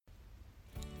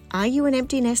Are you an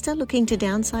empty nester looking to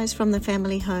downsize from the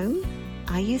family home?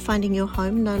 Are you finding your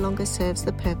home no longer serves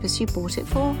the purpose you bought it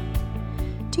for?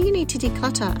 Do you need to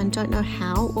declutter and don't know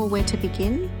how or where to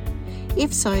begin?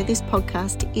 If so, this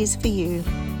podcast is for you.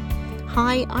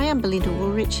 Hi, I am Belinda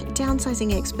Woolrich,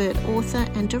 downsizing expert, author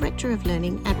and director of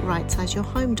learning at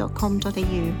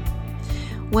rightsizeyourhome.com.au.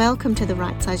 Welcome to the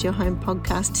Rightsize Your Home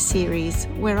podcast series,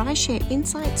 where I share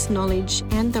insights, knowledge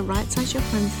and the Rightsize Your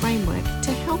Home framework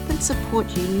to help and support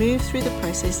you move through the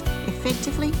process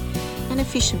effectively and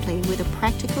efficiently with a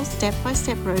practical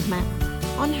step-by-step roadmap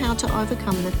on how to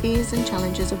overcome the fears and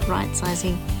challenges of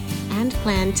right-sizing and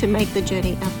plan to make the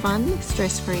journey a fun,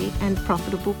 stress-free and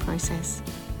profitable process.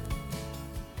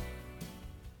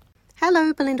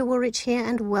 Hello, Belinda Woolrich here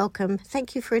and welcome.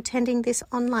 Thank you for attending this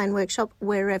online workshop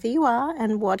wherever you are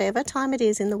and whatever time it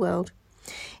is in the world.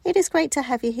 It is great to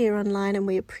have you here online and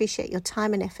we appreciate your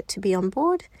time and effort to be on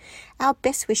board. Our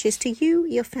best wishes to you,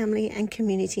 your family and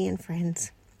community and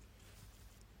friends.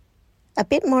 A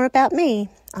bit more about me.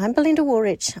 I'm Belinda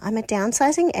Woolrich. I'm a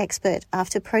downsizing expert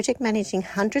after project managing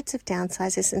hundreds of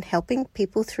downsizes and helping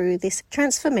people through this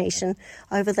transformation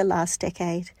over the last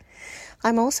decade.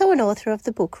 I'm also an author of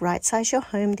the book Rightsize Your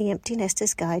Home, The Empty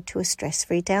Nester's Guide to a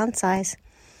Stress-Free Downsize.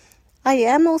 I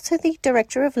am also the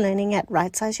Director of Learning at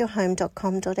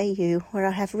rightsizeyourhome.com.au, where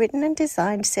I have written and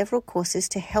designed several courses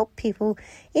to help people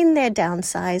in their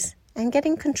downsize and get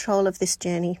in control of this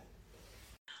journey.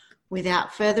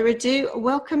 Without further ado,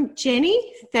 welcome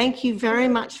Jenny. Thank you very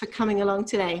much for coming along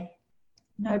today.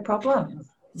 No problem.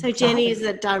 So Jenny is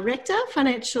a Director,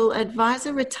 Financial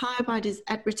Advisor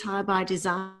at Retire by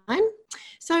Design.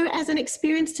 So as an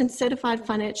experienced and certified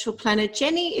financial planner,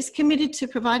 Jenny is committed to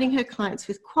providing her clients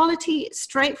with quality,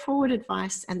 straightforward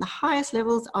advice and the highest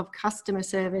levels of customer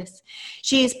service.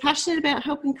 She is passionate about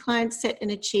helping clients set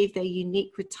and achieve their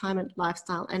unique retirement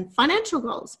lifestyle and financial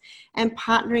goals and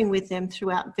partnering with them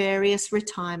throughout various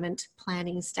retirement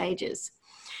planning stages.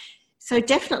 So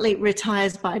definitely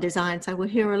retires by design. So we'll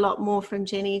hear a lot more from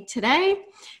Jenny today.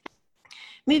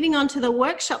 Moving on to the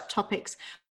workshop topics.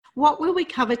 What will we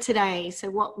cover today? So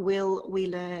what will we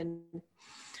learn?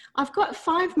 I've got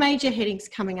 5 major headings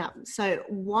coming up. So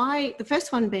the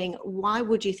first one being, why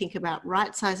would you think about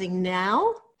right-sizing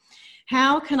now?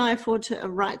 How can I afford to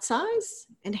right-size?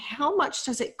 And how much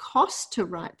does it cost to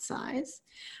right-size?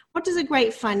 What does a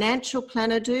great financial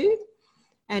planner do?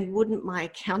 And wouldn't my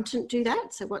accountant do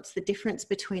that? So what's the difference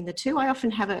between the two? I often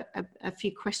have a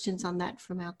few questions on that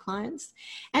from our clients.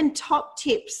 And top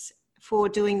tips for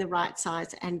doing the right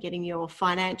size and getting your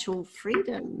financial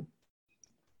freedom.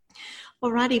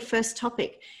 Alrighty, first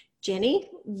topic. Jenny,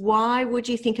 why would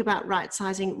you think about right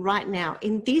sizing right now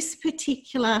in this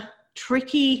particular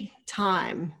tricky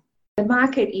time? The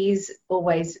market is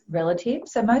always relative.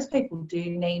 So most people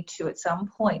do need to at some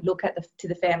point look at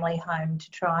the family home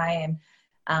to try and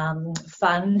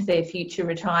fund their future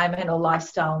retirement or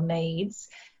lifestyle needs,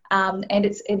 and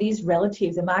it is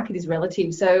relative. The market is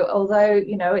relative. So although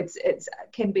it's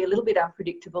can be a little bit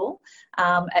unpredictable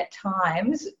at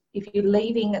times, if you're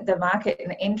leaving the market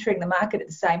and entering the market at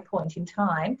the same point in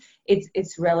time,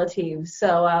 it's relative.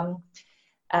 So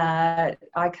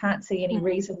I can't see any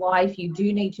reason why, if you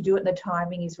do need to do it and the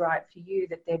timing is right for you,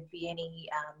 that there'd be any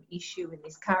issue in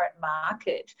this current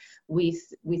market with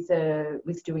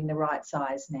doing the right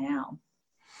size now.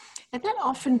 And that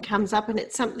often comes up, and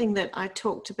it's something that I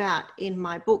talked about in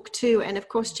my book too. And of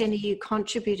course, Jenny, you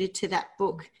contributed to that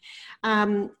book.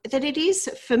 That it is,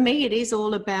 for me, it is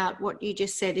all about what you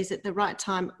just said. Is it the right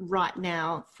time right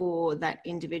now for that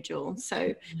individual?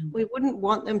 So we wouldn't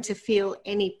want them to feel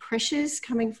any pressures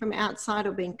coming from outside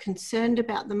or being concerned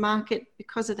about the market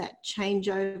because of that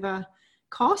changeover.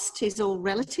 Cost is all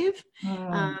relative.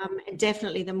 And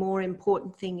definitely the more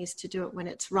important thing is to do it when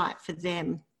it's right for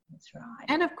them. That's right.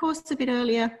 And of course, a bit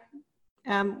earlier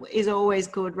is always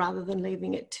good rather than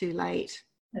leaving it too late.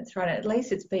 That's right. At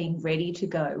least it's being ready to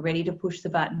go, ready to push the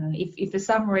button. If for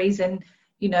some reason,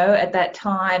 at that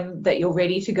time that you're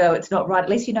ready to go, it's not right, at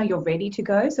least you're ready to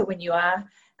go. So when you are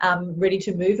ready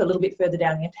to move a little bit further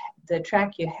down the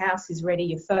track, your house is ready,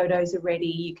 your photos are ready,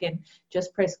 you can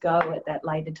just press go at that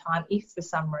later time. If for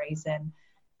some reason,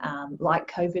 like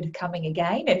COVID coming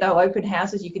again and no open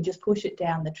houses, you can just push it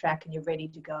down the track and you're ready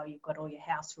to go. You've got all your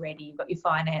house ready, you've got your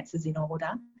finances in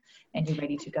order and you're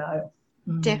ready to go.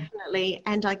 Definitely.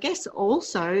 And I guess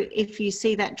also if you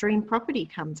see that dream property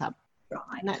comes up,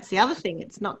 right, and that's the other thing,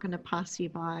 it's not going to pass you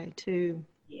by too.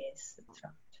 Yes, that's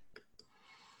right.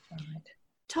 Right.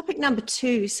 Topic number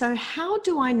 2. So how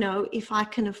do I know if I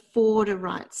can afford a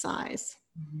right size?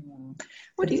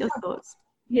 What are your thoughts?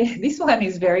 Yeah, this one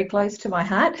is very close to my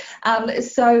heart.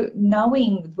 So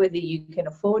knowing whether you can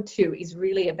afford to is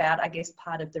really about, I guess,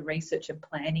 part of the research and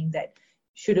planning that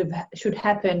should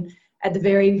happen at the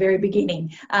very, very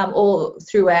beginning, or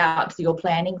throughout your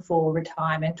planning for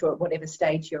retirement or at whatever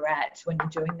stage you're at when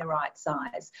you're doing the right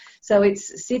size. So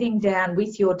it's sitting down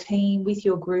with your team, with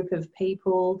your group of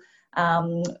people,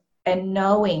 and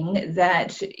knowing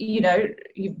that, you're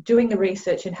doing the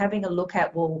research and having a look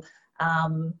at,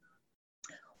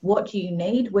 what you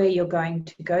need, where you're going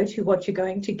to go to, what you're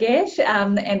going to get,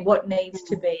 and what needs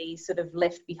to be sort of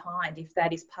left behind if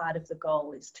that is part of the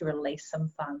goal, is to release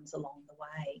some funds along the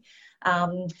way.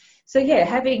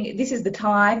 This is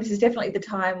definitely the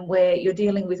time where you're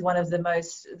dealing with one of the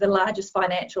largest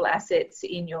financial assets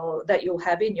that you'll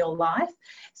have in your life.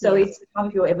 So it's the time,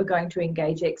 if you're ever going to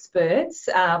engage experts,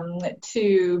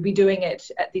 to be doing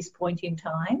it at this point in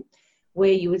time,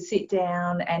 where you would sit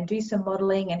down and do some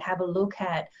modelling and have a look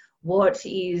at what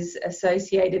is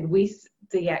associated with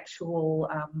the actual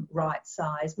right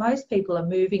size. Most people are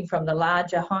moving from the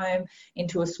larger home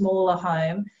into a smaller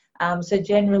home. So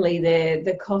generally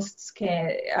the costs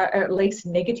are at least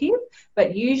negative,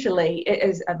 but usually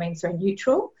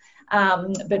neutral.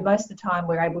 But most of the time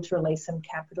we're able to release some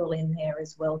capital in there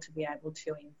as well to be able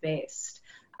to invest.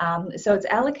 So it's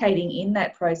allocating in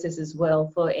that process as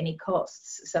well for any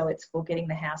costs. So it's for getting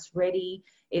the house ready,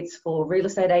 it's for real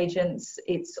estate agents,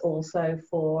 it's also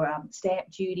for stamp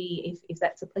duty if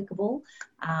that's applicable,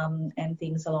 and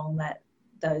things along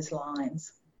those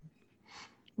lines.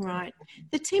 Right.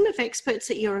 The team of experts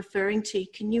that you're referring to,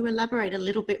 can you elaborate a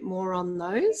little bit more on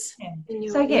those?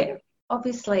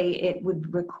 Obviously it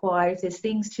would require, if there's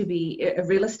things, to be your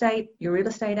real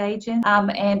estate agent,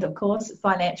 and of course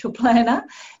financial planner.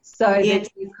 So that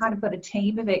you've kind of got a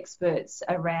team of experts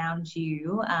around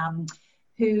you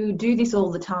who do this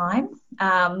all the time,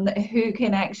 who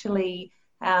can actually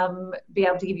be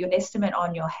able to give you an estimate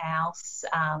on your house,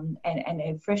 and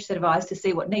a fresh set of eyes to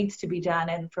see what needs to be done.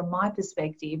 And from my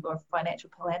perspective, or financial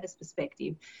planner's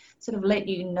perspective, sort of let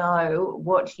you know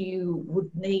what you would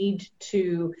need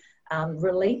to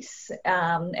release,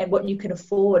 and what you can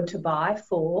afford to buy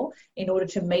for in order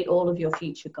to meet all of your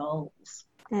future goals.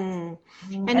 And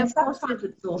sometimes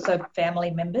it's also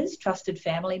family members, trusted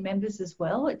family members as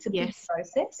well. It's a big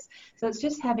process. So it's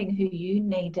just having who you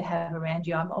need to have around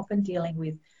you. I'm often dealing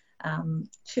with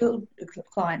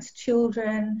clients'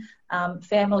 children,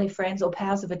 family, friends, or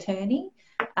powers of attorney,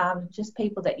 just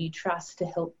people that you trust to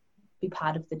help be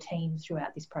part of the team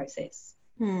throughout this process.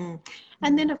 And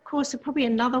then, of course, probably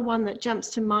another one that jumps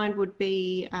to mind would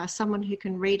be someone who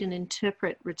can read and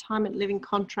interpret retirement living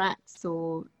contracts,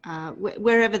 or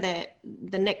wherever the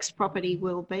next property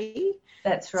will be.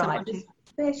 That's right.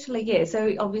 Especially,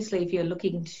 so obviously if you're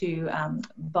looking to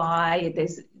buy,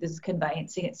 there's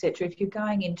conveyancing, etc. If you're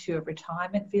going into a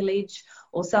retirement village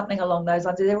or something along those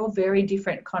lines, they're all very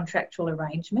different contractual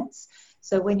arrangements.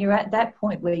 So when you're at that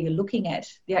point where you're looking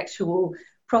at the actual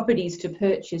properties to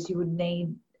purchase, you would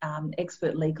need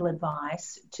expert legal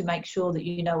advice to make sure that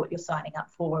you know what you're signing up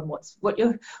for, and what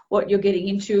you're getting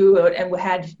into, and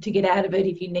how to get out of it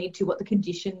if you need to, what the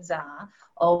conditions are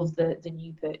of the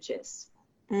new purchase.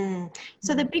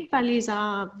 So the big values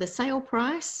are the sale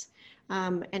price,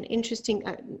 and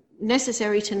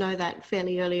necessary to know that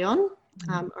fairly early on,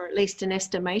 or at least an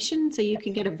estimation, so you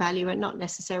can get a value, and not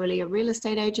necessarily a real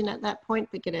estate agent at that point,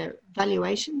 but get a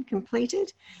valuation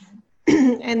completed.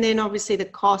 And then obviously the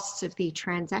costs of the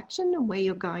transaction and where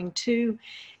you're going to.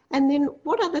 And then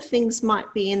what other things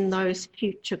might be in those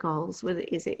future goals?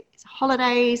 Is it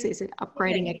holidays? Is it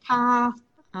upgrading a car?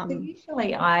 So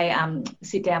usually I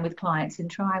sit down with clients and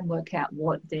try and work out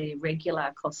what their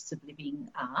regular costs of living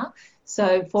are.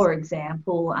 So, for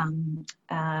example,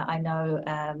 I know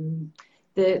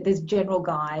there's a general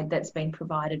guide that's been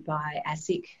provided by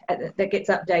ASIC that gets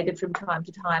updated from time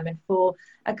to time, and for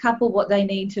a couple, what they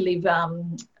need to live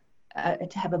to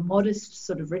have a modest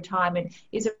sort of retirement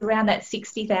is around that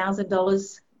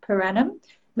 $60,000 per annum.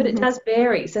 But it does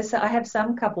vary. So I have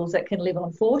some couples that can live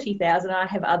on $40,000. I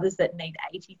have others that need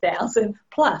 $80,000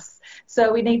 plus.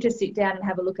 So we need to sit down and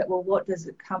have a look at, what does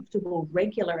a comfortable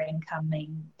regular income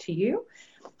mean to you?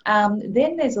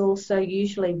 Then there's also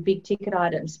usually big ticket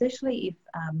items, especially if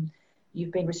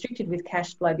you've been restricted with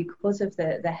cash flow because of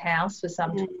the house for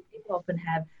some time. People often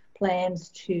have plans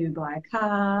to buy a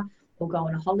car or go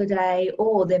on a holiday,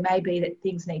 or there may be that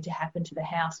things need to happen to the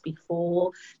house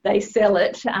before they sell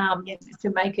it,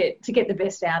 to get the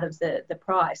best out of the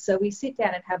price. So we sit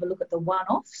down and have a look at the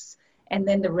one-offs and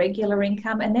then the regular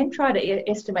income, and then try to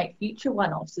estimate future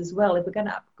one-offs as well. If we're going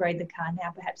to upgrade the car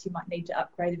now, perhaps you might need to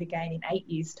upgrade it again in 8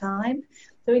 years' time.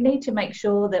 So we need to make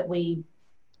sure that we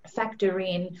factor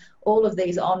in all of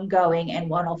these ongoing and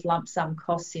one-off lump sum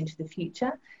costs into the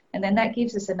future, and then that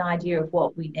gives us an idea of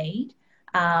what we need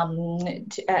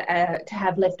to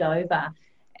have left over.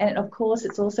 And of course,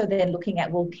 it's also then looking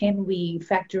at, well, can we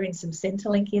factor in some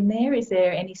Centrelink in there? Is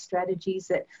there any strategies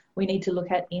that we need to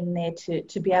look at in there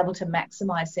to be able to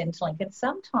maximise Centrelink? And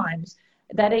sometimes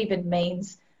that even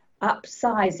means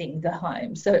upsizing the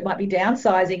home. So it might be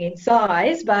downsizing in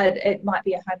size, but it might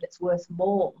be a home that's worth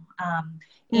more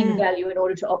in value in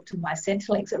order to optimise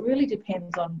Centrelink. So it really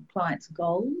depends on clients'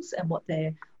 goals and what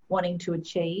they're wanting to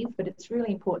achieve, but it's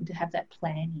really important to have that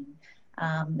planning.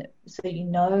 So you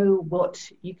know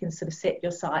what you can sort of set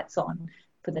your sights on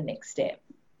for the next step.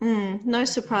 No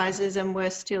surprises, and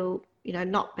we're still,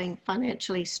 not being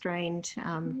financially strained.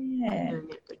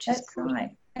 Which is right.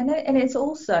 And it's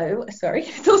also,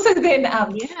 then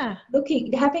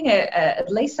having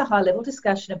at least a high level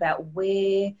discussion about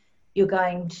where you're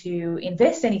going to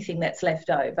invest anything that's left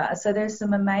over. So there's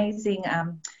some amazing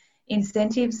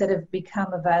incentives that have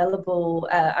become available,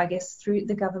 I guess, through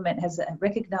the government has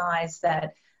recognised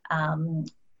that,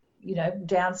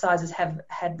 downsizers have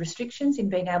had restrictions in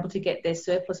being able to get their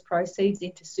surplus proceeds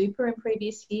into super in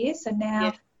previous years. So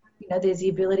now, there's the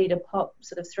ability to pop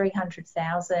sort of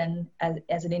 300,000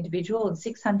 as an individual and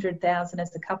 600,000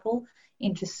 as a couple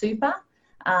into super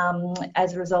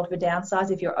as a result of a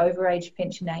downsize if you're over age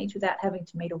pension age without having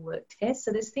to meet a work test.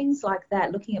 So there's things like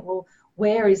that, looking at, well,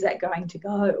 where is that going to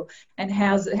go, and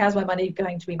how's my money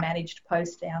going to be managed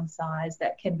post downsize?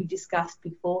 That can be discussed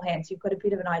beforehand, so you've got a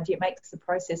bit of an idea. It makes the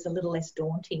process a little less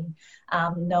daunting,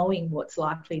 knowing what's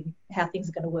likely, how things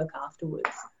are going to work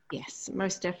afterwards. Yes,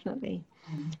 most definitely.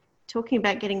 Talking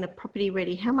about getting the property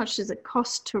ready, how much does it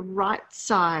cost to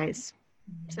Rightsize?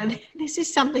 So this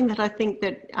is something that I think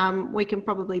that we can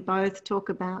probably both talk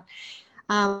about.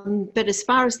 But as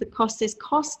far as the cost, there's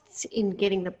costs in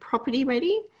getting the property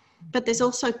ready, but there's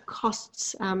also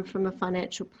costs from a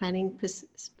financial planning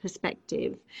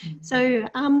perspective. So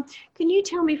can you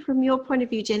tell me from your point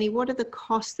of view, Jenny, what are the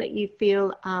costs that you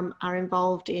feel are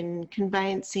involved in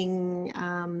conveyancing,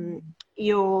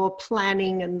 your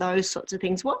planning and those sorts of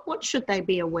things? What should they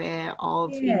be aware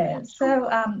of? So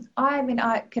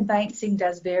conveyancing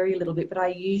does vary a little bit, but I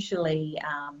usually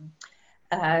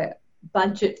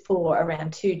budget for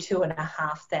around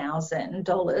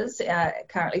 $2,500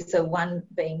 currently. So one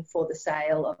being for the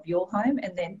sale of your home,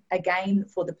 and then again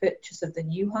for the purchase of the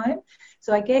new home.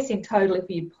 So I guess in total, if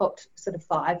you popped sort of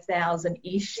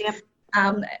 5,000-ish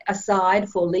aside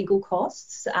for legal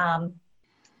costs,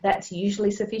 that's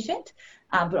usually sufficient.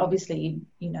 But obviously,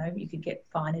 you could get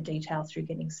finer detail through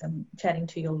getting some chatting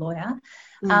to your lawyer.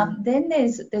 Then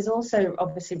there's also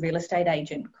obviously real estate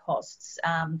agent costs,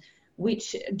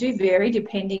 which do vary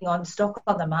depending on stock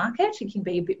on the market. It can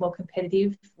be a bit more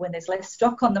competitive when there's less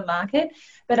stock on the market.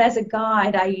 But as a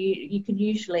guide, you can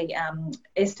usually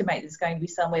estimate there's going to be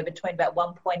somewhere between about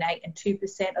 1.8 and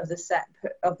 2%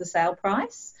 of the sale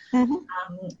price.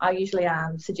 I usually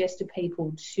suggest to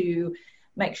people to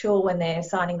make sure when they're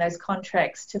signing those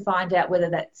contracts to find out whether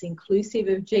that's inclusive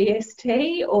of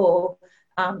GST or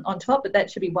on top, but that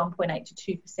should be 1.8 to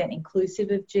 2% inclusive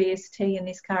of GST in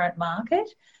this current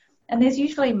market. And there's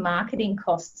usually marketing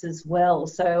costs as well,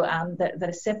 so that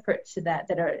are separate to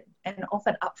that are and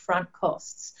often upfront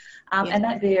costs. And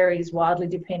that varies wildly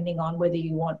depending on whether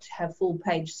you want to have full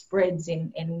page spreads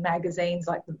in magazines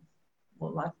like you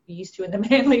used to in the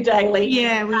Manly Daily,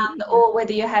 or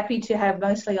whether you're happy to have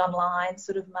mostly online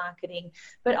sort of marketing.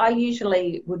 But I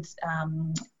usually would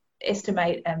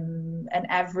estimate an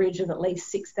average of at least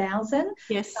 6,000.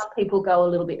 Some people go a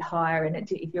little bit higher, and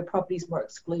if your property's more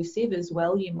exclusive as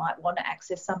well, you might want to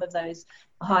access some of those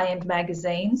high-end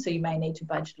magazines, so you may need to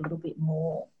budget a little bit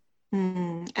more.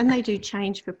 And they do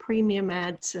change for premium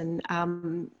ads and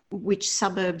which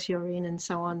suburbs you're in and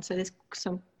so on. So there's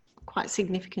some quite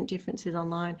significant differences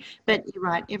online. But you're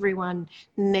right, everyone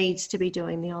needs to be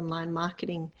doing the online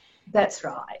marketing. That's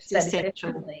right. That's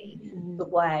definitely the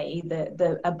way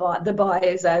the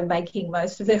buyers are making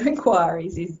most of their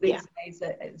inquiries is these days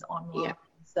is online.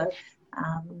 So,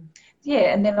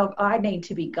 and then I need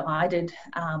to be guided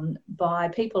by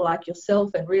people like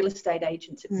yourself and real estate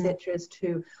agents, etc., as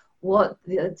to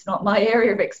it's not my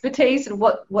area of expertise and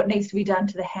what needs to be done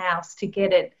to the house to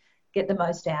get the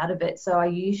most out of it. So I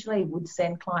usually would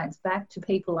send clients back to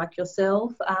people like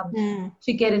yourself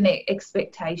to get an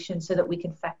expectation so that we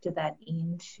can factor that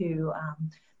into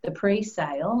the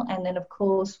pre-sale. And then, of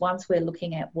course, once we're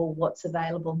looking at, well, what's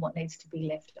available and what needs to be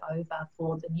left over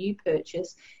for the new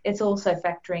purchase, it's also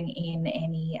factoring in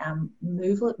any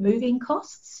moving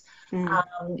costs,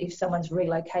 if someone's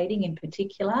relocating in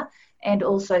particular, and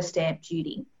also stamp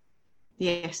duty.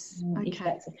 Yes. Okay. If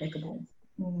that's applicable.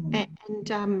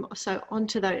 And so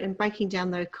onto that, and breaking down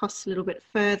those costs a little bit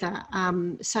further.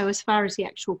 So as far as the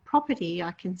actual property,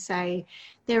 I can say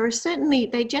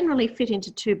they generally fit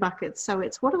into two buckets. So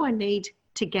it's, what do I need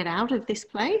to get out of this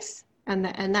place?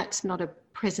 And that's not a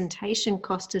presentation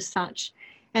cost as such.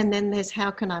 And then there's,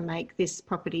 how can I make this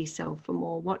property sell for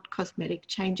more? What cosmetic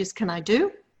changes can I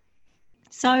do?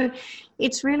 So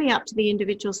it's really up to the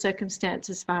individual circumstance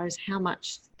as far as how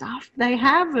much stuff they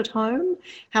have at home,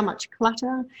 how much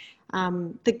clutter.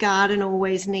 The garden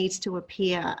always needs to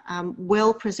appear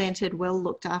well presented, well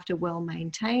looked after, well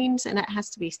maintained, and it has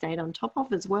to be stayed on top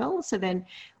of as well. So then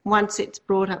once it's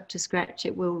brought up to scratch,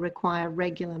 it will require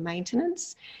regular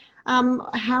maintenance.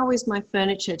 How is my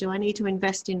furniture? Do I need to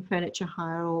invest in furniture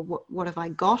hire, or what have I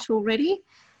got already?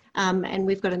 And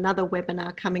we've got another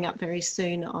webinar coming up very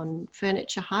soon on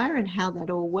furniture hire and how that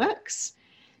all works.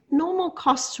 Normal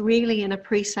costs really in a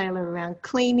pre-sale are around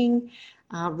cleaning,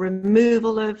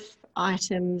 removal of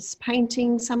items,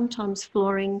 painting, sometimes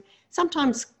flooring.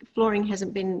 Sometimes flooring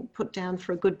hasn't been put down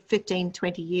for a good 15,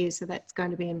 20 years, so that's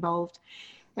going to be involved.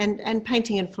 And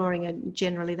painting and flooring are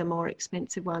generally the more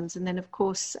expensive ones. And then, of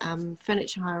course,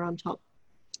 furniture hire on top.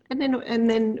 And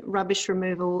then rubbish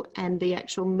removal and the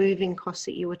actual moving costs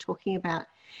that you were talking about.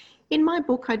 In my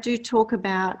book, I do talk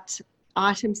about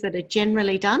items that are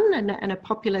generally done and are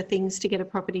popular things to get a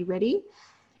property ready.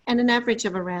 And an average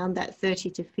of around that 30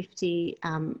 to 50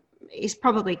 is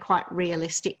probably quite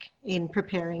realistic in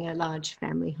preparing a large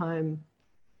family home.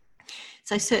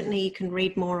 So certainly you can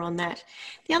read more on that.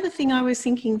 The other thing I was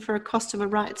thinking for a cost of a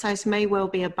right size may well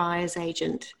be a buyer's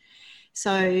agent.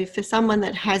 So for someone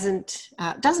that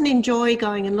doesn't enjoy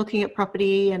going and looking at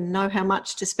property and know how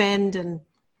much to spend and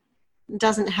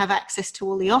doesn't have access to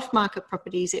all the off-market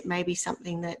properties, it may be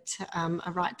something that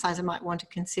a right sizer might want to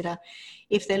consider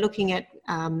if they're looking at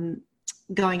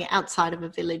going outside of a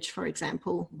village, for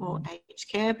example, or aged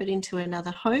care, but into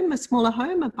another home, a smaller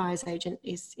home. A buyer's agent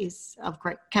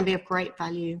can be of great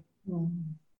value.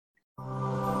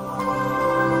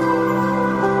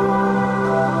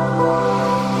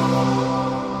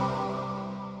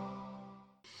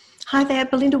 Hi there,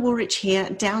 Belinda Woolrich here,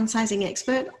 downsizing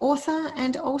expert, author,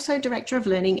 and also Director of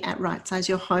Learning at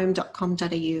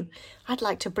rightsizeyourhome.com.au. I'd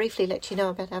like to briefly let you know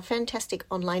about our fantastic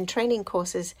online training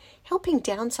courses, helping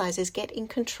downsizers get in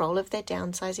control of their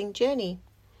downsizing journey.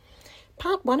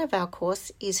 Part 1 of our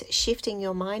course is Shifting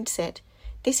Your Mindset.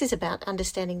 This is about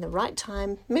understanding the right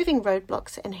time, moving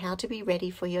roadblocks, and how to be ready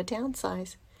for your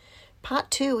downsize.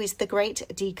 Part 2 is the Great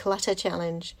Declutter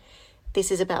Challenge. This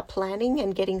is about planning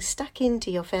and getting stuck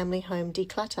into your family home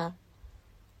declutter.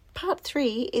 Part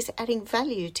 3 is adding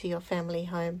value to your family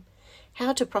home,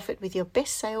 how to profit with your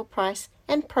best sale price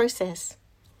and process.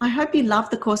 I hope you love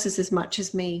the courses as much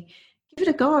as me. Give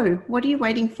it a go. What are you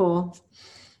waiting for?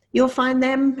 You'll find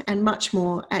them and much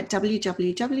more at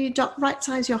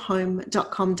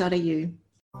www.rightsizeyourhome.com.au.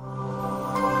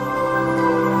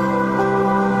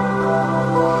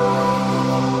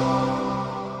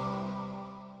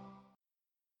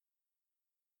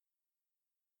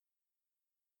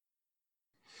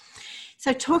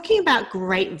 So talking about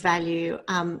great value,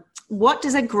 what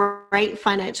does a great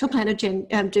financial planner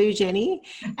do, Jenny?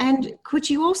 And could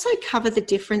you also cover the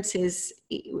differences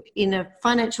in a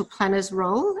financial planner's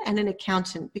role and an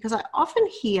accountant? Because I often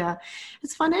hear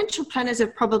as financial planners are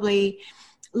probably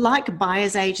like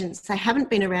buyer's agents, they haven't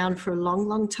been around for a long,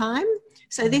 long time.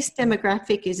 So this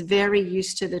demographic is very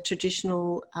used to the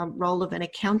traditional role of an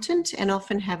accountant and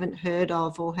often haven't heard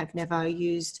of or have never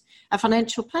used a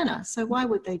financial planner. So why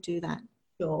would they do that?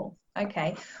 Sure.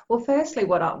 Okay. Well, firstly,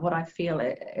 what I feel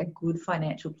a good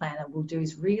financial planner will do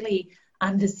is really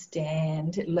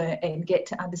understand, learn, and get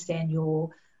to understand your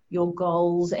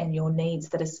goals and your needs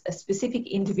that are specific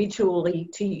individually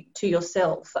to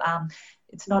yourself.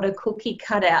 It's not a cookie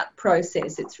cutout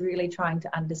process. It's really trying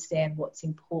to understand what's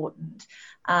important.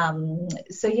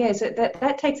 So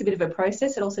that takes a bit of a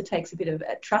process. It also takes a bit of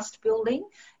trust building.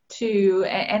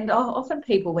 And often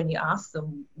people, when you ask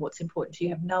them what's important to you,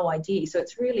 have no idea. So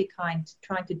it's really trying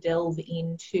to delve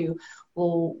into,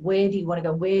 well, where do you want to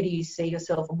go? Where do you see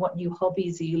yourself? And what new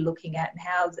hobbies are you looking at? And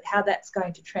how that's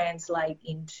going to translate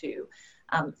into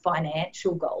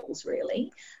financial goals,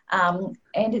 really. And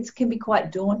it can be quite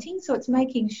daunting. So it's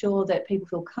making sure that people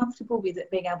feel comfortable with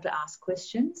it, being able to ask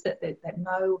questions, that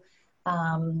know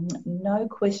No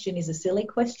question is a silly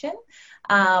question.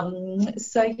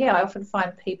 So yeah, I often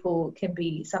find people can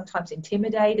be sometimes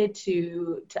intimidated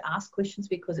to ask questions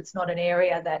because it's not an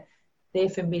area that they're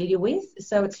familiar with.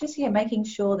 So it's just making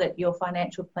sure that your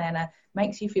financial planner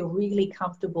makes you feel really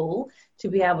comfortable to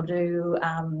be able to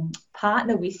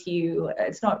partner with you.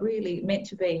 It's not really meant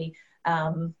to be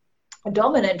a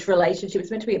dominant relationship. It's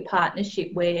meant to be a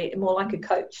partnership, where more like a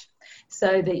coach,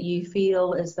 so that you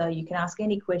feel as though you can ask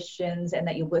any questions and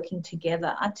that you're working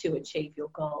together to achieve your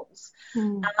goals.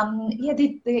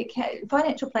 The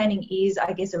financial planning is,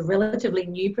 I guess, a relatively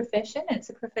new profession. It's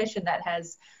a profession that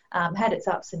has had its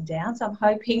ups and downs. I'm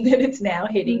hoping that it's now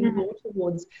heading more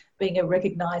towards being a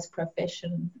recognised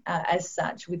profession as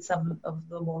such, with some of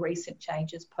the more recent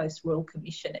changes post-Royal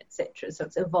Commission, etc. So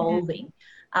it's evolving.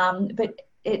 But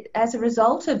as a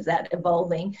result of that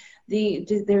evolving,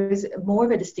 there is more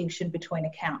of a distinction between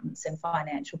accountants and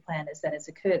financial planners that has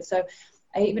occurred. So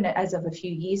even as of a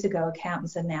few years ago,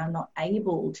 accountants are now not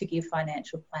able to give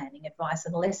financial planning advice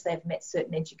unless they've met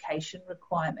certain education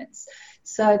requirements.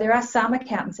 So there are some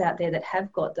accountants out there that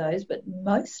have got those, but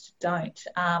most don't.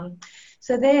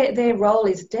 So their role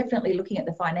is definitely looking at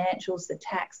the financials, the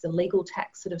tax, the legal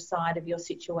tax sort of side of your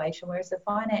situation, whereas the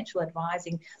financial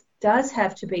advising does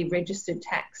have to be registered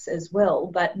tax as well,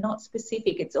 but not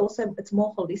specific. It's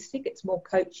more holistic, it's more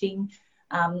coaching,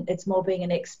 it's more being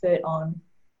an expert on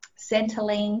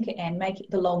Centrelink and making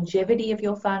the longevity of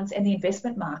your funds and the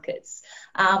investment markets.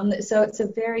 So it's a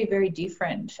very, very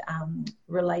different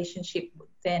relationship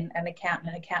than an accountant.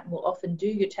 An accountant will often do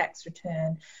your tax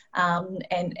return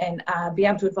and be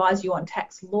able to advise you on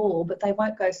tax law, but they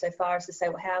won't go so far as to say,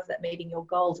 well, how's that meeting your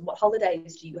goals and what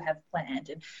holidays do you have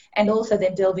planned? And also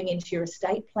then delving into your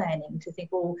estate planning to think,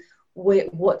 well,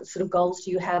 what sort of goals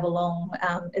do you have along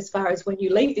as far as when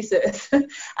you leave this earth?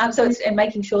 So it's and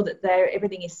making sure that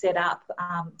everything is set up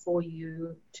for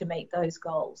you to meet those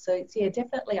goals. So it's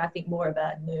definitely, I think, more of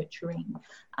a nurturing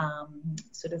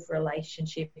sort of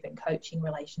relationship and coaching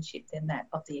relationship than that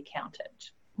of the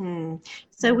accountant.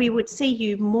 So we would see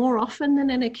you more often than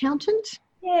an accountant?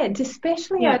 Yeah,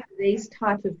 especially over these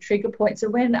type of trigger points. So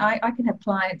when I can have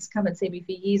clients come and see me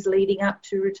for years leading up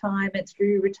to retirement,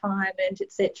 through retirement,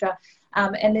 etc.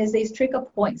 And there's these trigger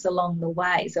points along the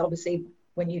way. So obviously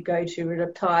when you go to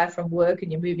retire from work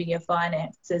and you're moving your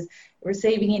finances,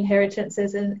 receiving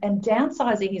inheritances and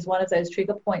downsizing is one of those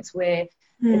trigger points where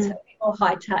it's a bit more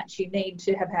high touch. You need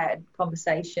to have had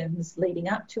conversations leading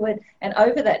up to it and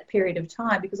over that period of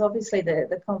time, because obviously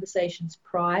the conversations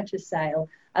prior to sale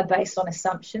are based on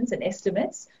assumptions and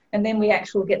estimates, and then we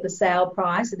actually get the sale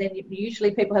price, and then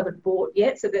usually people haven't bought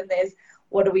yet, so then there's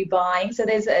what are we buying? So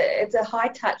it's a high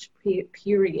touch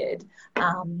period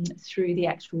through the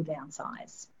actual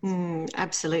downsize.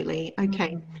 Absolutely.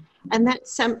 Okay. And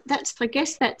that's I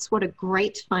guess that's what a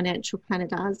great financial planner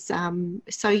does.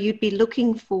 So you'd be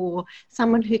looking for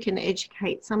someone who can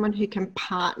educate, someone who can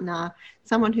partner,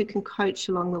 someone who can coach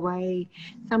along the way,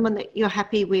 someone that you're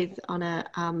happy with on a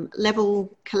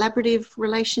level collaborative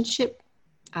relationship.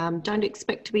 Don't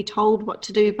expect to be told what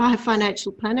to do by a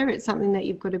financial planner. It's something that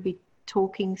you've got to be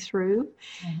talking through.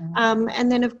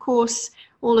 And then, of course,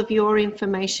 all of your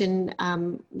information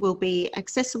will be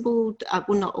accessible.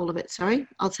 Well, not all of it, sorry.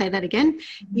 I'll say that again.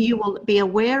 You will be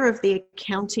aware of the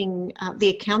accountant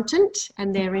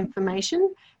and their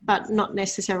information, but not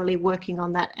necessarily working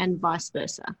on that, and vice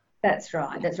versa. That's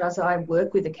right. So I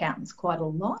work with accountants quite a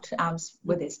lot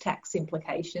where there's tax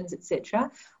implications,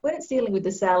 etc. When it's dealing with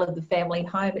the sale of the family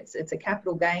home, it's a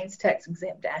capital gains tax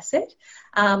exempt asset.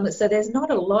 So there's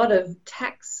not a lot of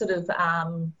tax sort of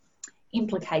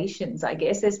implications, I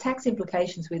guess. There's tax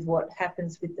implications with what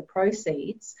happens with the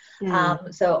proceeds.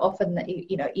 So often,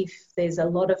 if there's a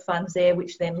lot of funds there,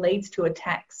 which then leads to a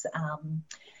tax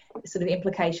sort of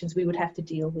implications, we would have to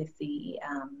deal with the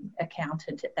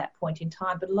accountant at that point in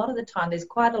time. But a lot of the time there's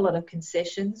quite a lot of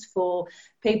concessions for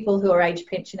people who are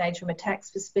pension age from a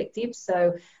tax perspective.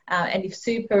 So and if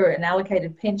super and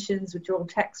allocated pensions, which are all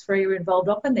tax-free, are involved,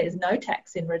 often there's no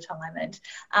tax in retirement.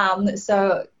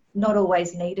 So not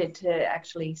always needed to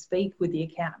actually speak with the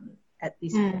accountant at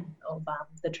this point of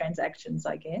the transactions,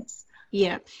 I guess.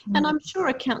 Yeah, and I'm sure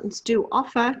accountants do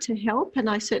offer to help, and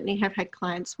I certainly have had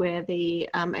clients where the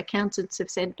accountants have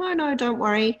said, no, don't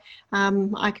worry,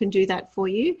 I can do that for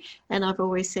you. And I've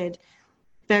always said,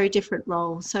 very different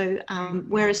role. So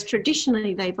whereas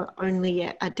traditionally they've only,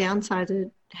 a downsider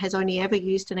has only ever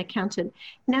used an accountant,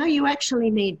 now you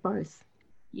actually need both.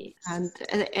 Yes. And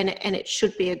it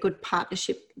should be a good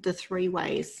partnership, the three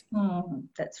ways.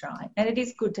 That's right. And it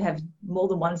is good to have more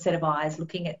than one set of eyes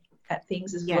looking at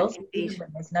things as well. So even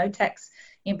when there's no tax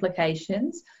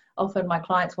implications, often my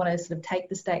clients want to sort of take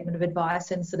the statement of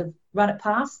advice and sort of run it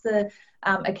past the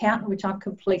accountant, which I'm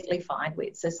completely fine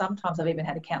with. So sometimes I've even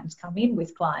had accountants come in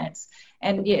with clients,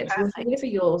 and yeah, it's whatever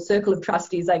your circle of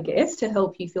trust is, I guess, to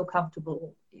help you feel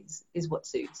comfortable is what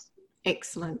suits.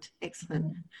 Excellent.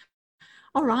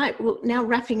 All right, well, now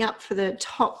wrapping up for the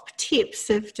top tips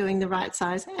of doing the right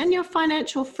size and your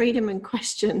financial freedom and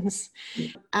questions.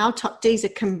 Our top Ds are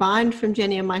combined from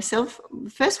Jenny and myself. The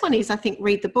first one is, I think,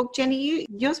 read the book. Jenny,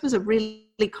 yours was a really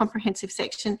comprehensive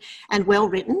section and well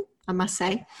written, I must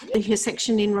say. Your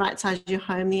section in Rightsize Your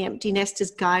Home, The Empty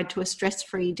Nester's Guide to a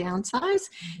Stress-Free Downsize.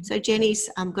 So Jenny's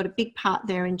got a big part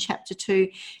there in chapter 2,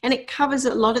 and it covers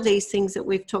a lot of these things that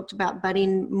we've talked about, but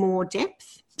in more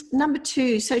depth. Number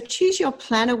 2, so choose your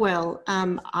planner well.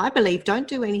 I believe don't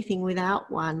do anything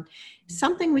without one.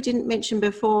 Something we didn't mention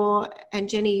before, and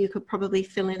Jenny, you could probably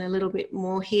fill in a little bit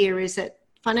more here, is that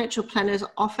financial planners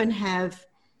often have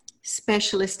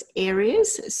specialist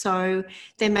areas. So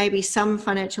there may be some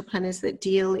financial planners that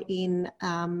deal in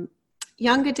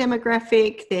younger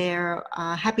demographic. They're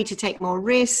happy to take more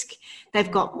risk.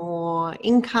 They've got more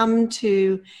income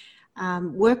to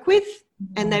work with.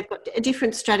 And they've got a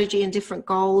different strategy and different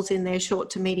goals in their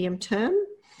short to medium term.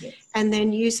 Yes. And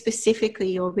then you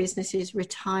specifically, your business is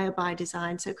Retire by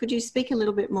Design. So could you speak a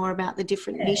little bit more about the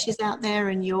different niches out there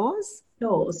and yours?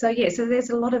 Sure. So so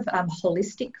there's a lot of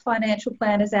holistic financial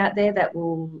planners out there that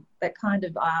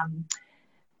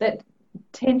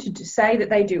tend to say that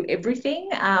they do everything.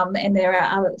 And there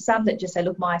are some that just say,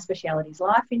 look, my speciality is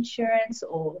life insurance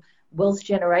or wealth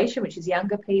generation, which is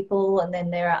younger people. And then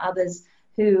there are others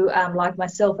who, like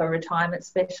myself, are retirement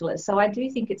specialists. So I do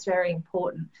think it's very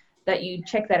important that you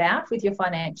check that out with your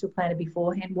financial planner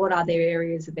beforehand. What are their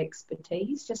areas of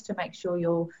expertise, just to make sure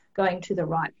you're going to the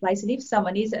right place. And if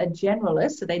someone is a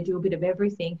generalist, so they do a bit of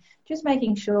everything, just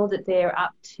making sure that they're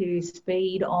up to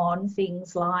speed on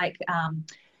things like,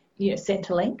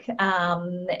 Centrelink,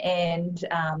 and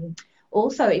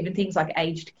also even things like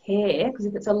aged care, because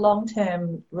if it's a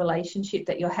long-term relationship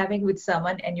that you're having with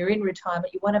someone and you're in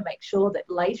retirement, you want to make sure that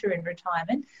later in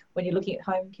retirement, when you're looking at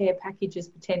home care packages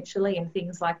potentially and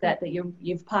things like that, that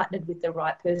you've partnered with the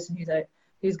right person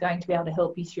who's going to be able to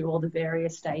help you through all the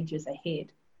various stages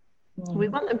ahead. We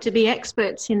want them to be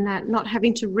experts in that, not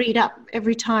having to read up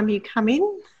every time you come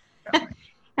in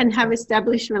and have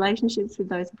established relationships with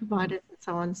those providers and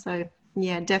so on. So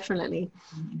yeah, definitely.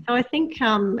 So I think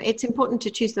it's important to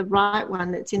choose the right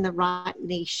one that's in the right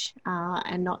niche,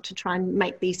 and not to try and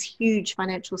make these huge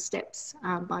financial steps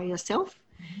by yourself.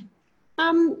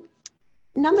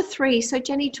 Number 3. So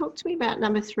Jenny, talk to me about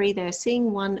number 3 there,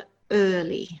 seeing one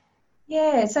early.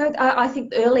 Yeah, so I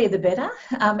think the earlier the better.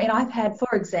 And I've had,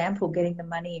 for example, getting the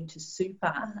money into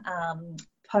super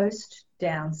post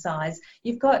downsize,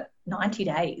 you've got 90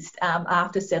 days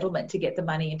after settlement to get the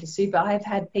money into super. I've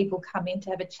had people come in to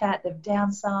have a chat, they've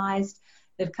downsized,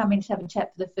 they've come in to have a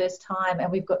chat for the first time,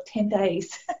 and we've got 10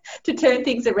 days to turn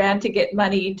things around to get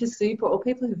money into super, or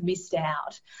people who've missed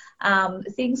out.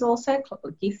 Things also,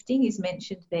 gifting is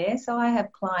mentioned there. So I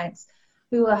have clients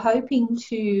who are hoping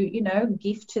to,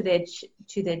 gift to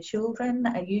their children,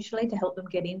 usually to help them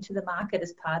get into the market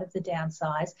as part of the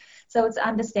downsize. So it's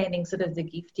understanding sort of the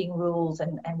gifting rules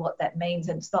and what that means,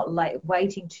 and it's not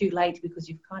waiting too late, because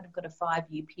you've kind of got a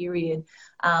 5-year period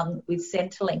with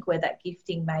Centrelink where that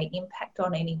gifting may impact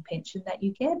on any pension that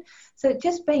you get. So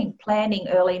just planning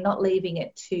early, not leaving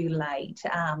it too late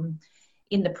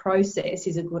in the process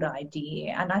is a good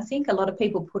idea. And I think a lot of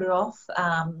people put it off,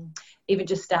 even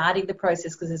just starting the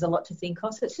process, because there's a lot to think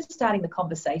of. So it's just starting the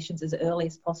conversations as early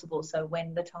as possible, so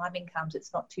when the timing comes,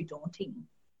 it's not too daunting.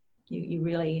 You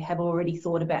really have already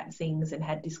thought about things and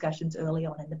had discussions early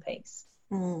on in the piece.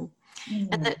 And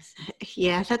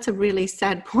that's a really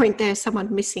sad point there,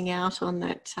 someone missing out on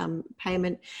that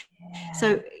payment. Yeah.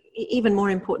 So even more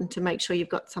important to make sure you've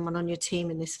got someone on your team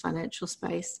in this financial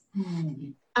space.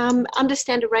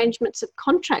 Understand arrangements of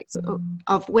contracts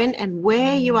of when and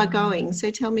where you are going.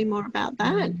 So tell me more about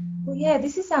that. Well, yeah,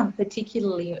 this is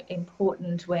particularly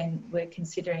important when we're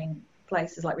considering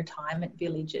places like retirement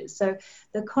villages. So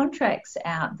the contracts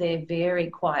out there vary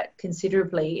quite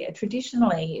considerably.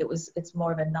 Traditionally, it's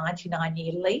more of a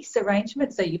 99-year lease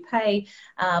arrangement. So you pay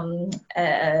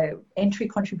entry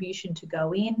contribution to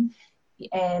go in,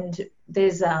 and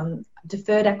there's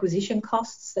deferred acquisition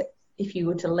costs that, if you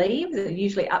were to leave, they're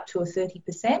usually up to a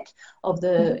 30% of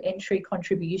the entry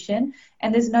contribution,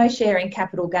 and there's no share in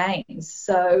capital gains.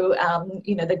 So,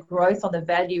 the growth on the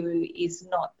value is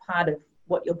not part of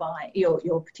what you're buying, you're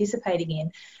participating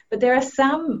in. But there are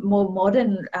some more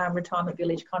modern retirement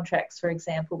village contracts, for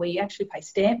example, where you actually pay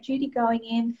stamp duty going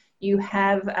in. You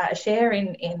have a share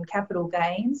in capital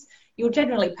gains. You'll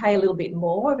generally pay a little bit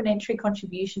more of an entry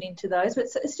contribution into those, but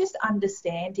it's just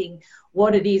understanding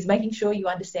what it is, making sure you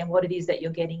understand what it is that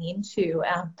you're getting into.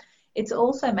 It's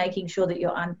also making sure that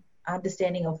you're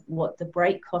understanding of what the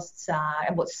break costs are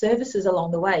and what services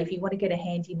along the way. If you want to get a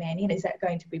handyman in, is that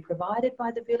going to be provided by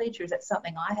the village, or is that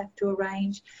something I have to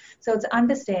arrange? So it's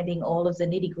understanding all of the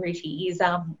nitty-gritty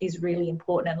is really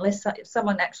important. Unless if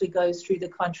someone actually goes through the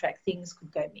contract, things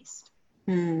could go missed.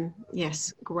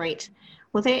 Yes, great.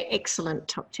 Well, they're excellent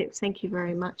top tips. Thank you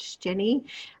very much, Jenny.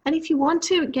 And if you want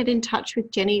to get in touch with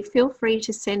Jenny, feel free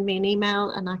to send me an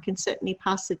email and I can certainly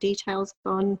pass the details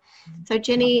on. So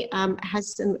Jenny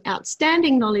has some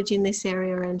outstanding knowledge in this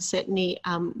area, and certainly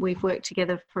we've worked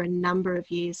together for a number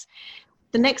of years.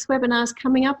 The next webinars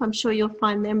coming up, I'm sure you'll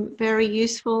find them very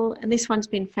useful. And this one's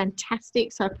been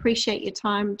fantastic. So I appreciate your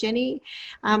time, Jenny.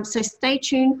 So stay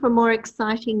tuned for more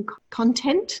exciting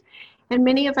content. And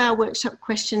many of our workshop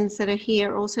questions that are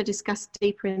here are also discussed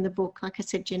deeper in the book. Like I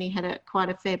said, Jenny had quite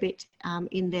a fair bit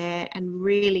in there and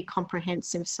really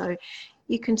comprehensive. So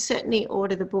you can certainly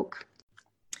order the book.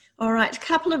 All right, a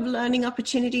couple of learning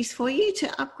opportunities for you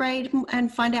to upgrade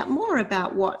and find out more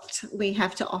about what we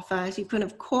have to offer. You can,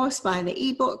 of course, buy the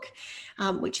ebook,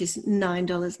 which is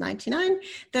 $9.99.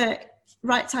 The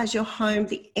Rightsize Your Home,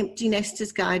 the Empty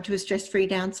Nester's Guide to a Stress-Free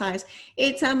Downsize.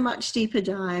 It's a much deeper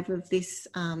dive of this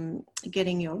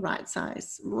getting your right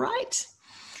size right.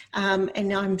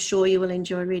 And I'm sure you will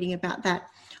enjoy reading about that.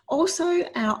 Also,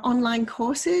 our online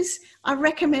courses, I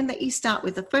recommend that you start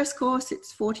with the first course.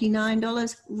 It's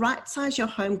 $49. Rightsize Your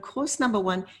Home, course number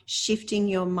 1, Shifting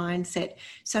Your Mindset.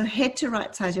 So head to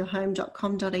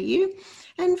rightsizeyourhome.com.au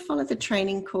and follow the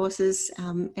training courses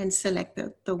and select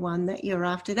the one that you're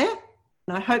after there.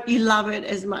 I hope you love it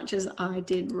as much as I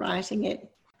did writing it.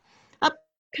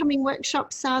 Upcoming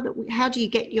workshops are that how do you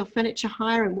get your furniture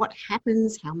hire and what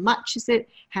happens, how much is it,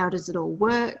 how does it all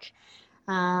work,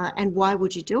 and why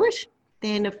would you do it?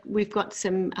 Then we've got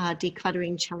some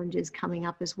decluttering challenges coming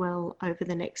up as well over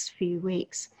the next few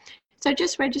weeks. So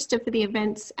just register for the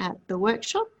events at the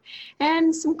workshop.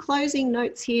 And some closing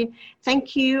notes here.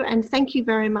 Thank you, and thank you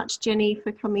very much, Jenny,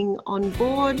 for coming on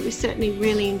board. We certainly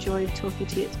really enjoyed talking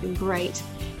to you. It's been great.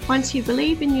 Once you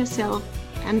believe in yourself,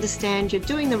 understand you're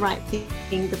doing the right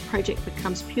thing, the project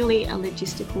becomes purely a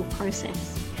logistical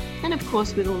process. And of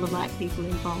course, with all the right people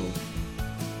involved.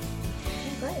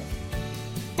 Great.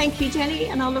 Thank you, Jenny,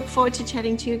 and I'll look forward to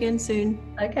chatting to you again soon.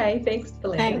 Okay, thanks,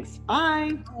 Belinda. Thanks.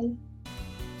 Bye. Bye.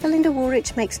 Belinda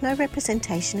Woolrich makes no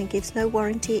representation and gives no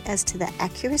warranty as to the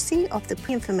accuracy of the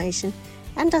information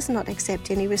and does not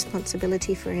accept any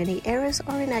responsibility for any errors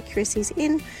or inaccuracies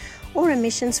in or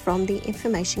omissions from the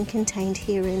information contained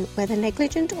herein, whether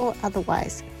negligent or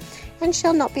otherwise, and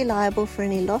shall not be liable for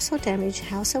any loss or damage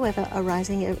howsoever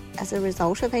arising as a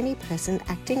result of any person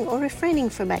acting or refraining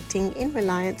from acting in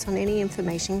reliance on any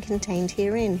information contained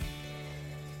herein.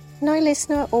 No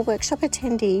listener or workshop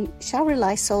attendee shall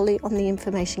rely solely on the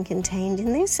information contained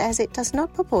in this, as it does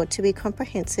not purport to be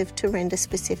comprehensive to render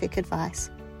specific advice.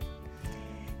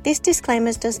 This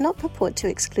disclaimer does not purport to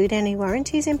exclude any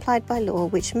warranties implied by law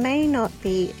which may not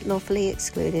be lawfully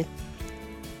excluded.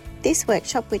 This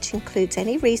workshop, which includes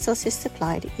any resources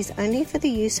supplied, is only for the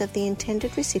use of the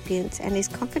intended recipients and is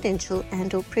confidential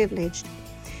and/or privileged.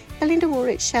 Belinda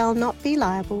Woolrich shall not be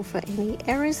liable for any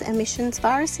errors, omissions,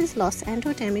 viruses, loss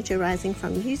and/or damage arising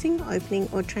from using, opening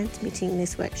or transmitting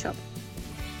this workshop.